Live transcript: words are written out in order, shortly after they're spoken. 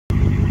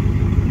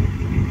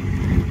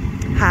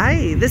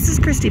Hi, this is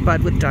Christy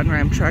Budd with Dunn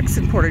Ram Trucks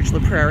in Portage La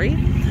Prairie.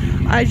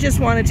 I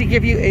just wanted to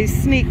give you a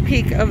sneak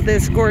peek of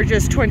this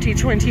gorgeous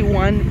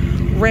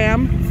 2021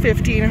 Ram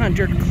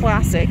 1500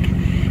 Classic.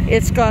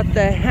 It's got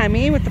the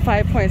Hemi with the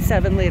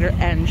 5.7 liter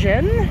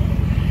engine.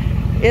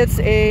 It's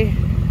a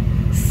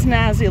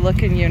snazzy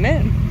looking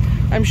unit.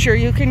 I'm sure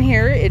you can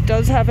hear it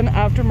does have an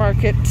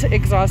aftermarket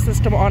exhaust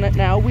system on it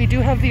now. We do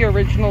have the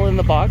original in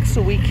the box,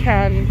 so we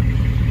can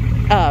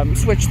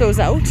switch those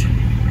out.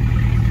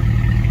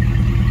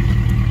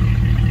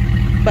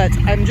 But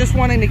I'm just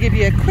wanting to give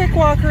you a quick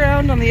walk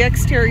around on the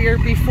exterior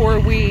before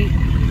we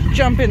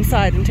jump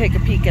inside and take a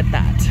peek at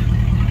that.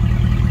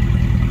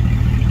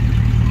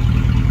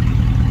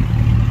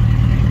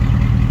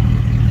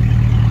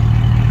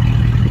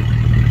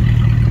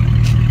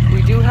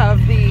 We do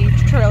have the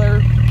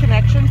trailer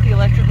connections, the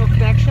electrical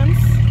connections.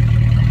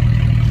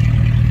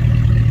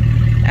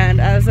 And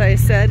as I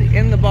said,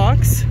 in the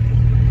box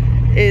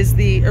is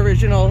the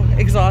original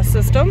exhaust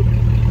system.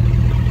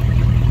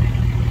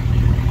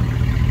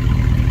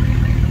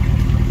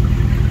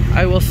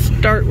 I will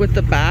start with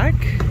the back.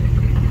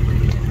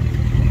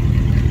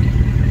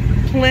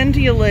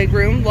 Plenty of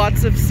legroom,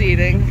 lots of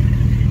seating.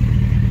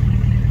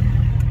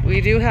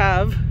 We do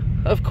have,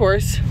 of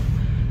course,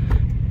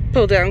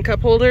 pull down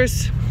cup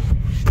holders,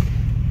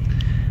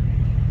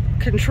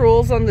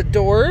 controls on the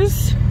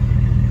doors,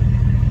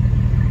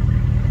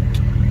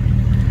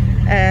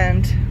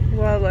 and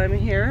while I'm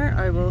here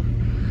I will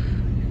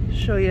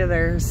show you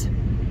there's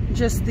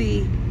just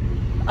the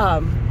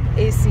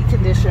AC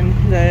condition,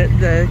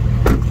 the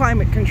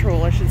climate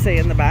control I should say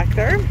in the back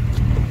there.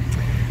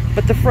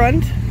 But the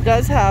front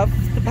does have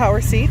the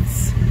power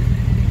seats.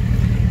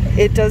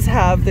 It does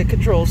have the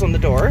controls on the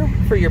door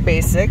for your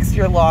basics,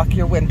 your lock,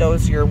 your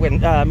windows, your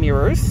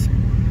mirrors.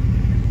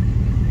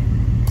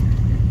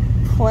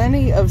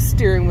 Plenty of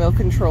steering wheel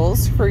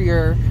controls for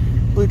your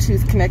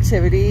Bluetooth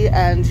connectivity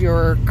and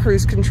your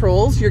cruise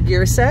controls, your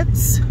gear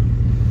sets.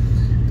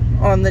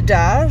 On the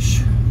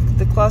dash,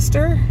 the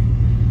cluster,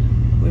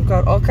 we've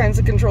got all kinds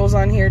of controls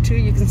on here too.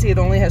 You can see it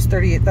only has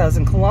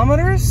 38,000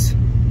 kilometers.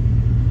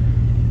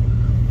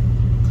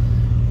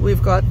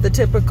 We've got the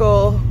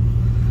typical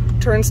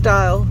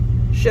turnstile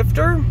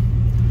shifter.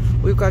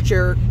 We've got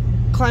your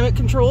climate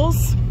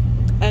controls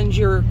and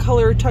your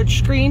color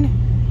touchscreen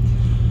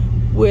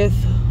with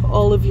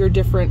all of your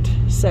different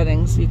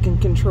settings. You can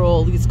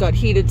control, it's got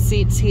heated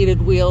seats,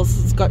 heated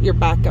wheels, it's got your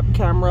backup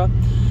camera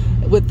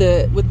with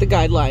the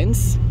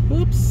guidelines.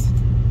 Oops.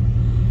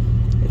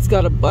 It's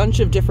got a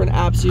bunch of different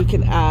apps you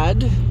can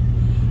add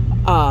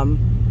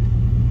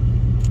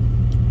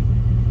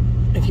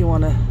if you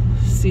want to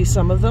see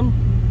some of them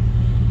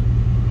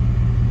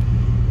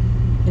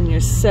in your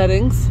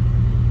settings.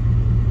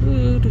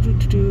 You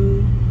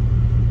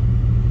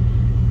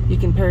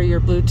can pair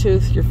your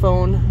Bluetooth, your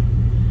phone.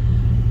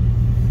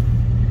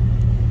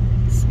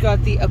 It's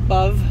got the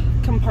above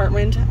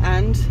compartment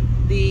and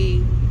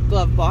the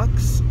glove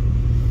box.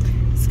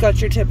 It's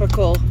got your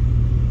typical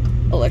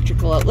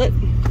electrical outlet,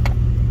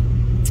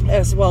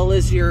 as well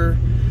as your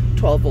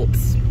 12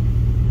 volts.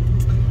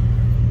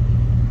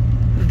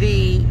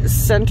 The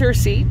center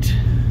seat,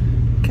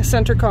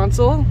 center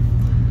console,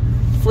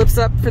 flips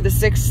up for the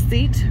 6th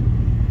seat.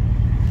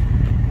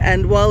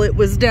 And while it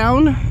was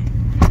down,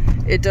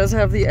 it does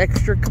have the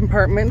extra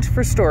compartment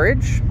for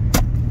storage.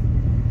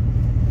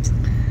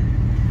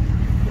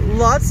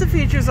 Lots of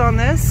features on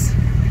this.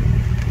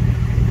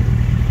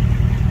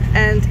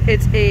 And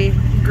it's a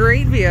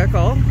great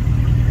vehicle.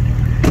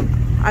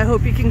 I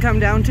hope you can come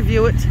down to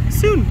view it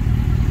soon.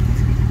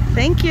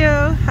 Thank you.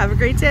 Have a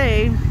great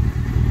day.